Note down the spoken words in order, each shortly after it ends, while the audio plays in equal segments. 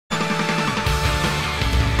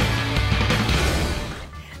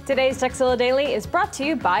Today's Tekzilla Daily is brought to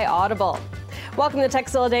you by Audible. Welcome to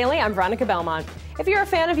Tekzilla Daily. I'm Veronica Belmont. If you're a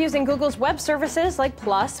fan of using Google's web services like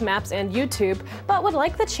Plus, Maps, and YouTube, but would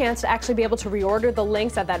like the chance to actually be able to reorder the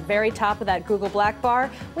links at that very top of that Google Black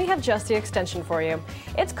Bar, we have just the extension for you.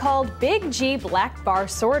 It's called Big G Black Bar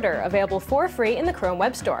Sorter, available for free in the Chrome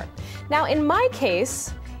Web Store. Now, in my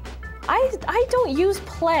case, I don't use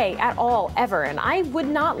Play at all, ever, and I would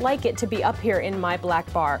not like it to be up here in my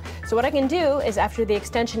black bar. So what I can do is, after the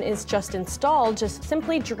extension is just installed, just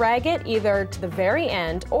simply drag it either to the very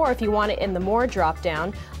end, or if you want it in the More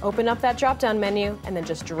drop-down, open up that drop-down menu and then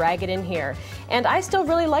just drag it in here. And I still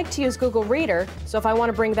really like to use Google Reader, so if I want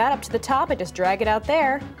to bring that up to the top, I just drag it out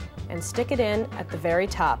there and stick it in at the very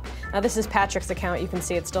top. Now this is Patrick's account. You can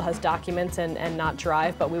see it still has documents and not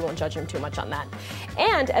Drive, but we won't judge him too much on that.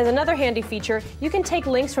 And as another handy feature, you can take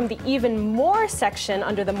links from the Even More section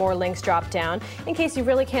under the More Links drop-down in case you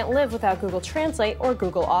really can't live without Google Translate or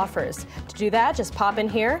Google Offers. To do that, just pop in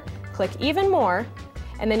here, click Even More,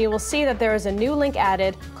 and then you will see that there is a new link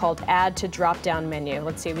added called Add to Drop-Down Menu.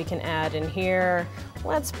 Let's see, we can add in here.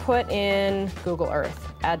 Let's put in Google Earth,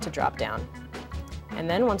 Add to Drop-Down. And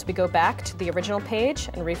then once we go back to the original page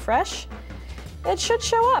and refresh, it should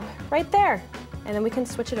show up right there. And then we can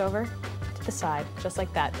switch it over to the side, just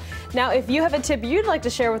like that. Now, if you have a tip you'd like to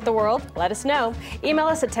share with the world, let us know. Email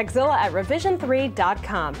us at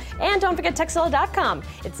tekzilla@revision3.com. And don't forget tekzilla.com.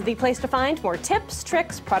 It's the place to find more tips,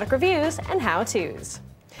 tricks, product reviews, and how-tos.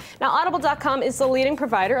 Now, Audible.com is the leading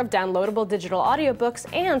provider of downloadable digital audiobooks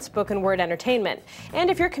and spoken word entertainment. And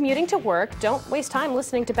if you're commuting to work, don't waste time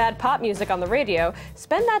listening to bad pop music on the radio.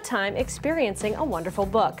 Spend that time experiencing a wonderful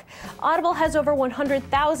book. Audible has over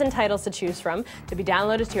 100,000 titles to choose from to be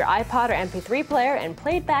downloaded to your iPod or MP3 player and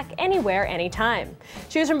played back anywhere, anytime.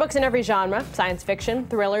 Choose from books in every genre: science fiction,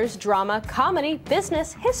 thrillers, drama, comedy,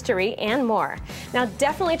 business, history, and more. Now,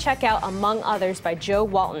 definitely check out Among Others by Joe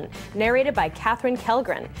Walton, narrated by Katherine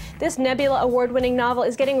Kellgren. This Nebula Award-winning novel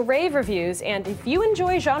is getting rave reviews, and if you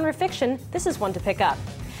enjoy genre fiction, this is one to pick up.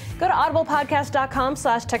 Go to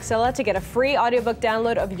audiblepodcast.com/Tekzilla to get a free audiobook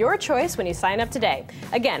download of your choice when you sign up today.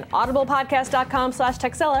 Again,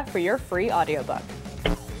 audiblepodcast.com/Tekzilla for your free audiobook.